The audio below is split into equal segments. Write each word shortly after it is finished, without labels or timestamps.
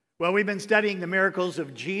Well, we've been studying the miracles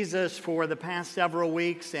of Jesus for the past several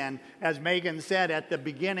weeks, and as Megan said at the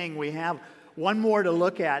beginning, we have one more to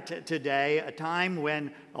look at today, a time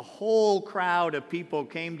when a whole crowd of people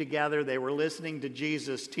came together. They were listening to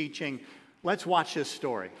Jesus teaching. Let's watch this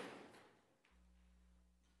story.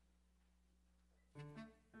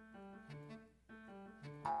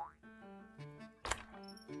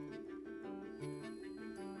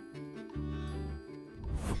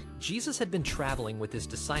 Jesus had been traveling with his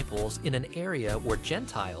disciples in an area where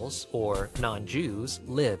Gentiles, or non-Jews,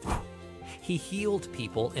 lived. He healed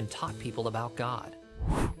people and taught people about God.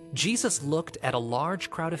 Jesus looked at a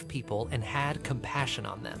large crowd of people and had compassion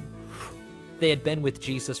on them. They had been with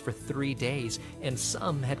Jesus for 3 days, and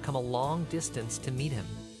some had come a long distance to meet him.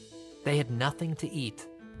 They had nothing to eat.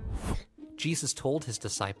 Jesus told his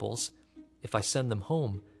disciples, "If I send them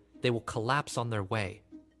home, they will collapse on their way."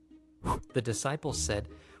 The disciples said,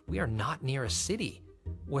 "We are not near a city.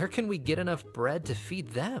 Where can we get enough bread to feed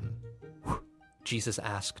them?" Jesus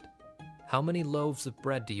asked, "How many loaves of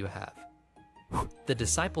bread do you have?" The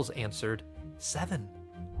disciples answered, 7.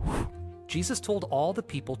 Jesus told all the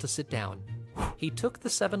people to sit down. He took the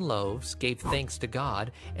 7 loaves, gave thanks to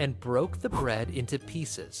God, and broke the bread into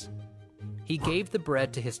pieces. He gave the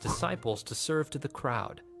bread to his disciples to serve to the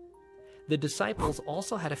crowd. The disciples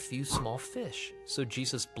also had a few small fish, so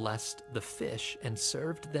Jesus blessed the fish and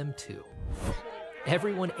served them too.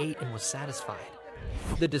 Everyone ate and was satisfied.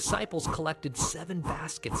 The disciples collected 7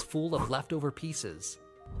 baskets full of leftover pieces.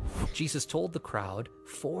 Jesus told the crowd,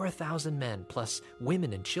 4,000 men plus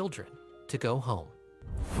women and children, to go home.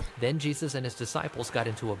 Then Jesus and his disciples got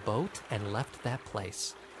into a boat and left that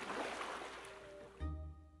place.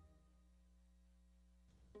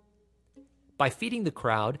 By feeding the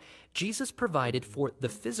crowd, Jesus provided for the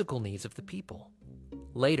physical needs of the people.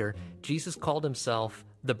 Later, Jesus called himself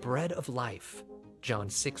the bread of life,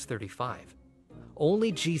 John 6:35.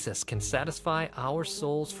 Only Jesus can satisfy our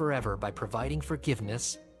souls forever by providing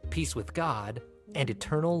forgiveness, peace with God, and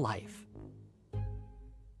eternal life.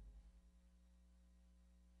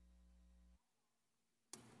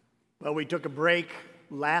 Well, we took a break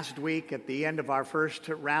last week at the end of our first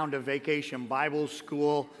round of Vacation Bible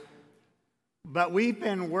School. But we've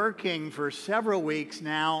been working for several weeks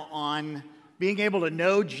now on being able to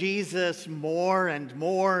know Jesus more and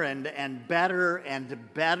more and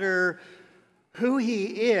better, who he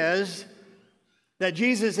is, that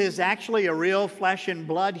Jesus is actually a real flesh and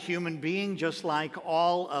blood human being just like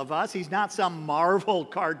all of us. He's not some Marvel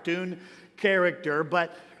cartoon character,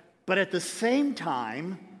 but at the same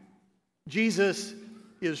time, Jesus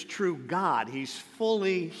is true God. He's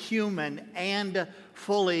fully human and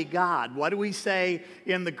fully God. What do we say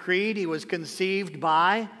in the Creed? He was conceived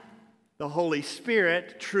by the Holy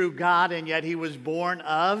Spirit, true God, and yet he was born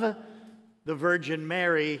of the Virgin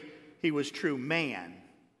Mary. He was true man.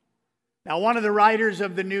 Now, one of the writers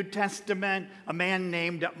of the New Testament, a man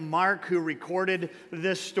named Mark, who recorded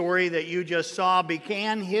this story that you just saw,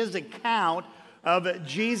 began his account of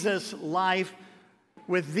Jesus' life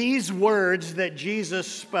with these words that Jesus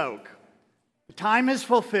spoke. "The time is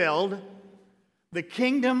fulfilled. The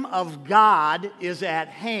kingdom of God is at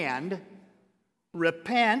hand.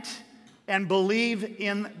 Repent and believe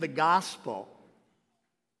in the gospel."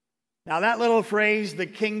 Now that little phrase, the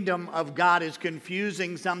kingdom of God, is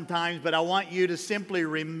confusing sometimes, but I want you to simply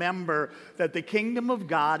remember that the kingdom of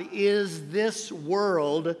God is this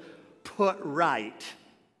world put right.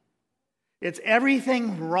 It's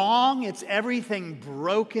everything wrong, it's everything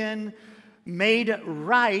broken, made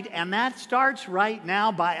right, and that starts right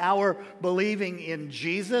now by our believing in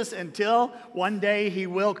Jesus until one day he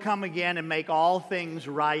will come again and make all things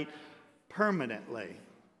right permanently.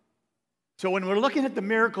 So when we're looking at the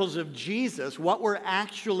miracles of Jesus, what we're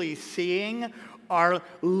actually seeing are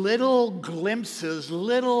little glimpses,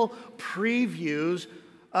 little previews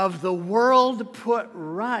of the world put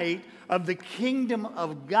right, of the kingdom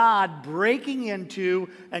of God breaking into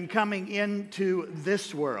and coming into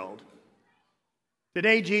this world.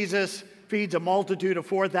 Today, Jesus feeds a multitude of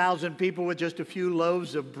 4,000 people with just a few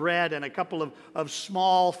loaves of bread and a couple of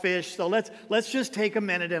small fish. So let's just take a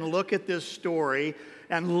minute and look at this story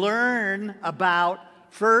and learn about,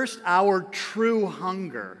 first, our true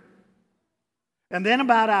hunger, and then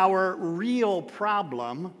about our real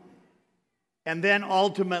problem, and then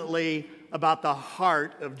ultimately about the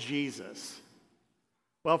heart of Jesus.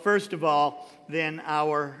 Well, first of all, then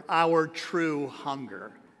our true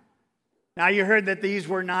hunger. Now, you heard that these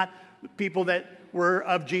were not people that were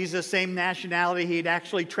of Jesus, same nationality. He'd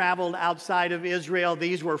actually traveled outside of Israel.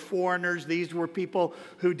 These were foreigners. These were people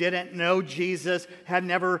who didn't know Jesus, had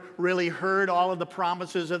never really heard all of the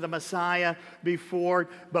promises of the Messiah before.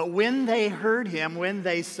 But when they heard him, when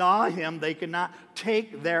they saw him, they could not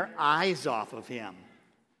take their eyes off of him.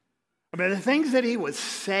 I mean, the things that he was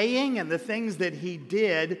saying and the things that he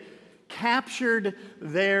did captured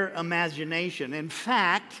their imagination. In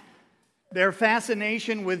fact, their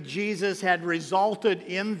fascination with Jesus had resulted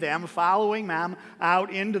in them following him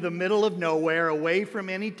out into the middle of nowhere, away from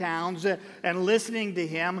any towns, and listening to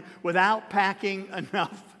him without packing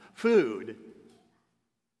enough food.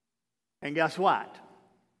 And guess what?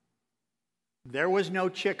 There was no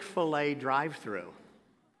Chick-fil-A drive-thru.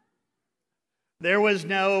 There was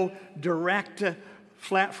no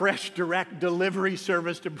fresh direct delivery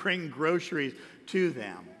service to bring groceries to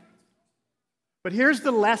them. But here's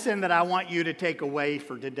the lesson that I want you to take away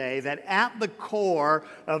for today, that at the core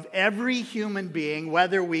of every human being,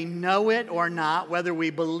 whether we know it or not, whether we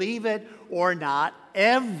believe it or not,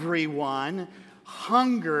 everyone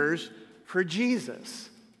hungers for Jesus.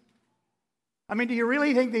 I mean, do you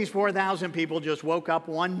really think these 4,000 people just woke up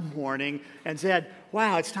one morning and said,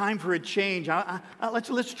 wow, it's time for a change.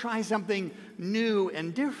 Let's try something new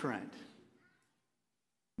and different?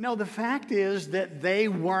 No, the fact is that they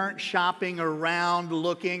weren't shopping around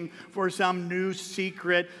looking for some new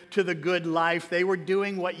secret to the good life. They were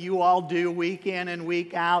doing what you all do week in and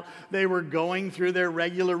week out. They were going through their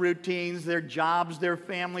regular routines, their jobs, their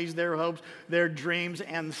families, their hopes, their dreams,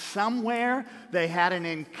 and somewhere they had an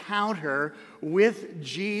encounter with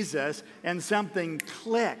Jesus and something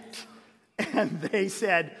clicked. And they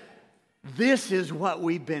said, this is what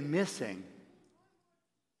we've been missing.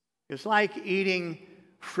 It's like eating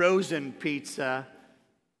frozen pizza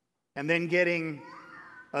and then getting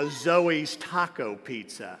a Zoe's taco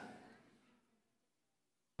pizza.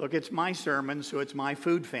 Look, it's my sermon, so it's my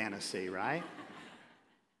food fantasy, right?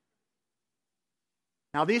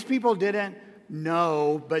 Now, these people didn't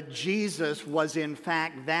know, but Jesus was in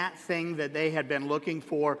fact that thing that they had been looking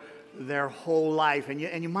for their whole life. And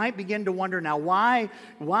you might begin to wonder now, why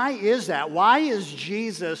is that? Why is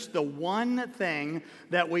Jesus the one thing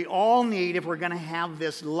that we all need if we're going to have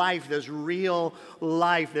this life, this real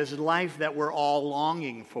life, this life that we're all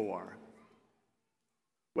longing for?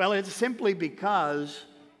 Well, it's simply because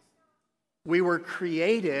we were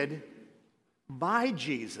created by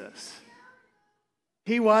Jesus.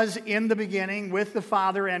 He was in the beginning with the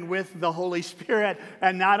Father and with the Holy Spirit.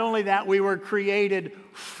 And not only that, we were created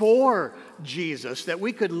for Jesus, that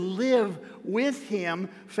we could live with him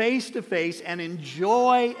face to face and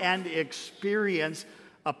enjoy and experience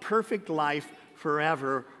a perfect life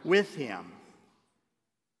forever with him.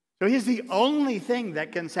 So he's the only thing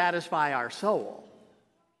that can satisfy our soul.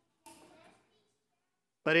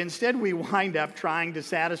 But instead we wind up trying to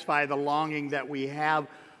satisfy the longing that we have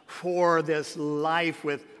for this life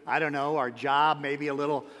with, I don't know, our job, maybe a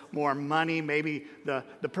little more money, maybe the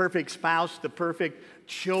perfect spouse, the perfect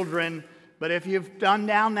children. But if you've gone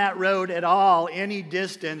down that road at all, any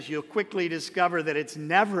distance, you'll quickly discover that it's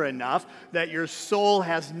never enough, that your soul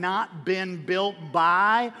has not been built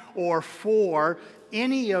by or for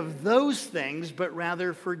any of those things, but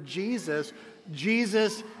rather for Jesus.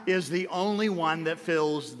 Jesus is the only one that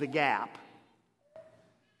fills the gap.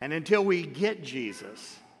 And until we get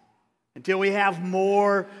Jesus, until we have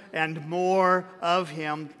more and more of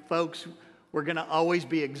him, folks, we're going to always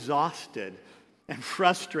be exhausted and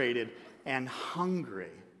frustrated and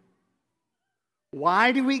hungry.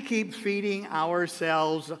 Why do we keep feeding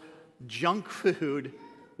ourselves junk food?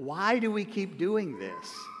 Why do we keep doing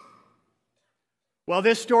this? Well,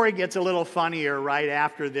 this story gets a little funnier right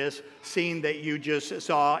after this scene that you just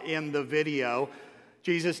saw in the video.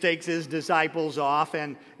 Jesus takes his disciples off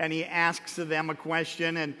and he asks them a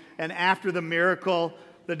question. And after the miracle,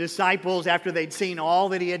 the disciples, after they'd seen all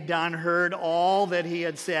that he had done, heard all that he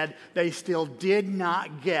had said, they still did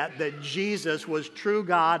not get that Jesus was true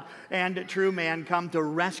God and true man, come to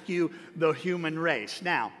rescue the human race.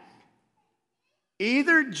 Now,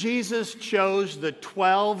 either Jesus chose the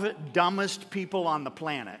 12 dumbest people on the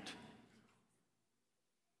planet,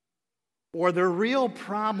 or the real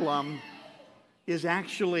problem is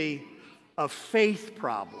actually a faith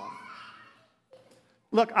problem.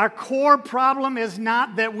 Look, our core problem is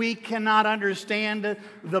not that we cannot understand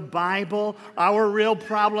the Bible. Our real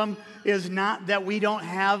problem is not that we don't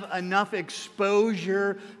have enough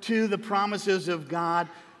exposure to the promises of God.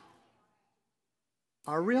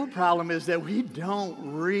 Our real problem is that we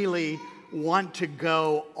don't really want to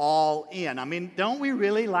go all in. I mean, don't we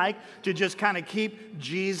really like to just kind of keep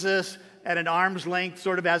Jesus at an arm's length,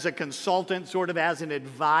 sort of as a consultant, sort of as an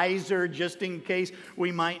advisor, just in case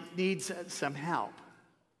we might need some help.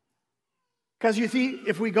 Because you see,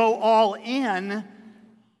 if we go all in,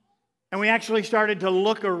 and we actually started to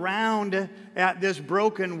look around at this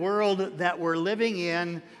broken world that we're living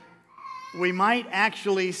in, we might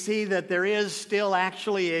actually see that there is still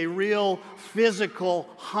actually a real physical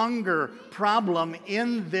hunger problem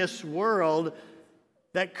in this world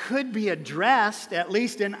that could be addressed, at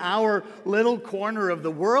least in our little corner of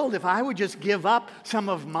the world, if I would just give up some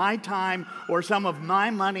of my time or some of my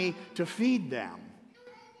money to feed them.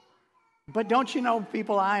 But don't you know,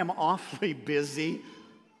 people, I am awfully busy.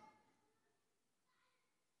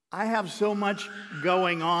 I have so much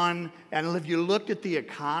going on, and if you looked at the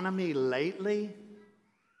economy lately,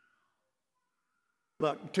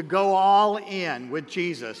 look, to go all in with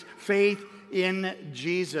Jesus, faith in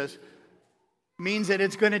Jesus, means that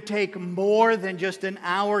it's going to take more than just an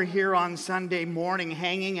hour here on Sunday morning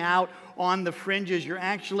hanging out on the fringes. You're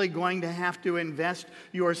actually going to have to invest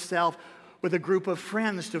yourself with a group of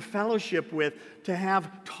friends to fellowship with, to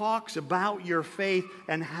have talks about your faith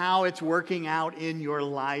and how it's working out in your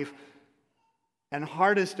life. And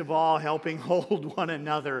hardest of all, helping hold one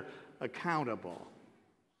another accountable.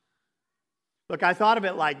 Look, I thought of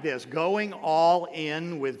it like this. Going all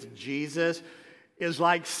in with Jesus is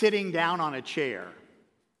like sitting down on a chair.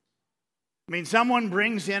 I mean, someone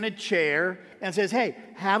brings in a chair and says, hey,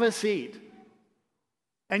 have a seat.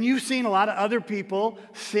 And you've seen a lot of other people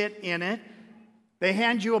sit in it. They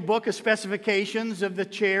hand you a book of specifications of the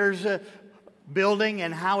chair's building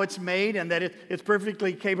and how it's made, and that it's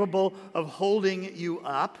perfectly capable of holding you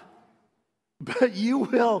up. But you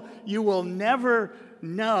will never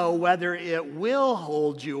know whether it will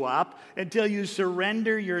hold you up until you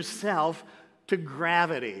surrender yourself to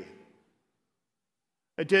gravity.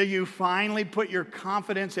 Until you finally put your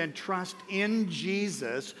confidence and trust in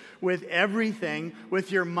Jesus with everything,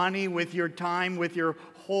 with your money, with your time, with your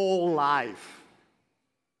whole life.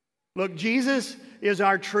 Look, Jesus is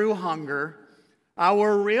our true hunger.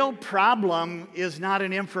 Our real problem is not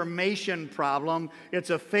an information problem. It's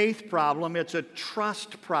a faith problem. It's a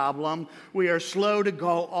trust problem. We are slow to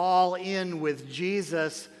go all in with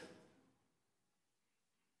Jesus.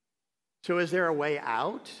 So is there a way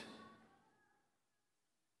out?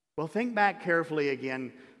 Well, think back carefully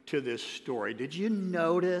again to this story. Did you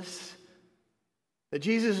notice that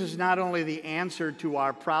Jesus is not only the answer to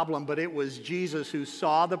our problem, but it was Jesus who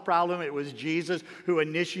saw the problem. It was Jesus who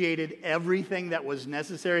initiated everything that was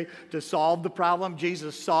necessary to solve the problem.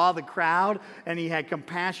 Jesus saw the crowd, and he had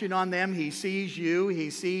compassion on them. He sees you, he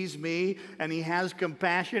sees me, and he has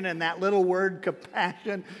compassion. And that little word,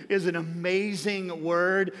 compassion, is an amazing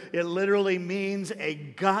word. It literally means a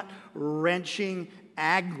gut-wrenching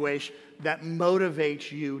anguish that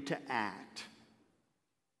motivates you to act.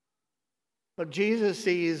 Look, Jesus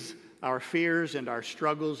sees our fears and our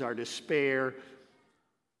struggles, our despair,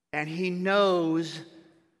 and he knows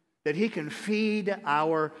that he can feed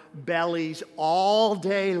our bellies all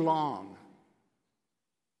day long,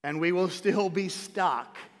 and we will still be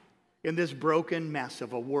stuck in this broken mess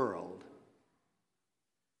of a world.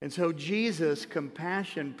 And so Jesus,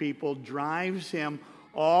 compassion people, drives him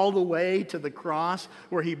all the way to the cross,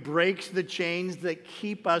 where he breaks the chains that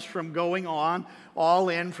keep us from going on all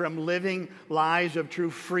in, from living lives of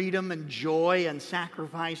true freedom and joy and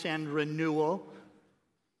sacrifice and renewal.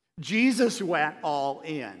 Jesus went all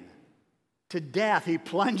in to death. He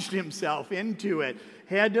plunged himself into it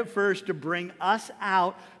head first to bring us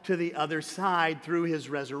out to the other side through his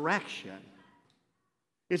resurrection.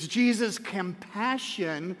 It's Jesus'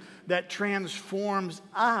 compassion that transforms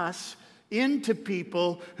us into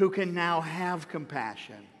people who can now have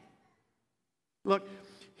compassion. Look,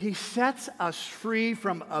 he sets us free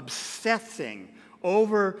from obsessing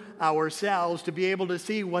over ourselves to be able to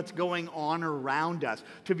see what's going on around us,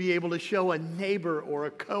 to be able to show a neighbor or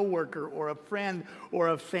a coworker or a friend or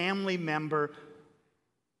a family member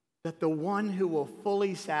that the one who will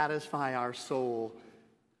fully satisfy our soul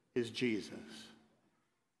is Jesus.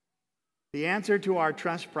 The answer to our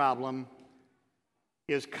trust problem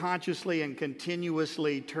is consciously and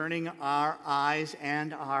continuously turning our eyes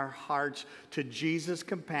and our hearts to Jesus'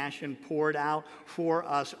 compassion poured out for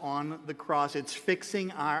us on the cross. It's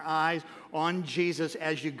fixing our eyes on Jesus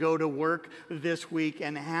as you go to work this week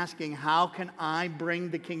and asking, how can I bring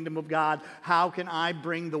the kingdom of God? How can I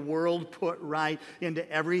bring the world put right into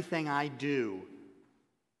everything I do?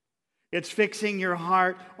 It's fixing your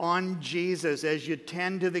heart on Jesus as you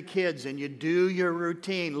tend to the kids and you do your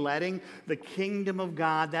routine, letting the kingdom of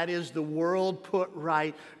God, that is the world put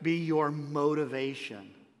right, be your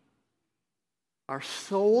motivation. Our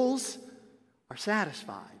souls are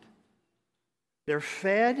satisfied. They're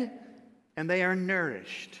fed and they are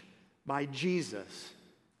nourished by Jesus.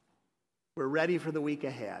 We're ready for the week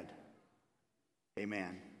ahead.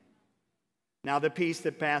 Amen. Now the peace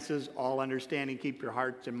that passes all understanding, keep your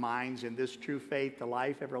hearts and minds in this true faith, the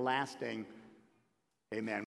life everlasting. Amen.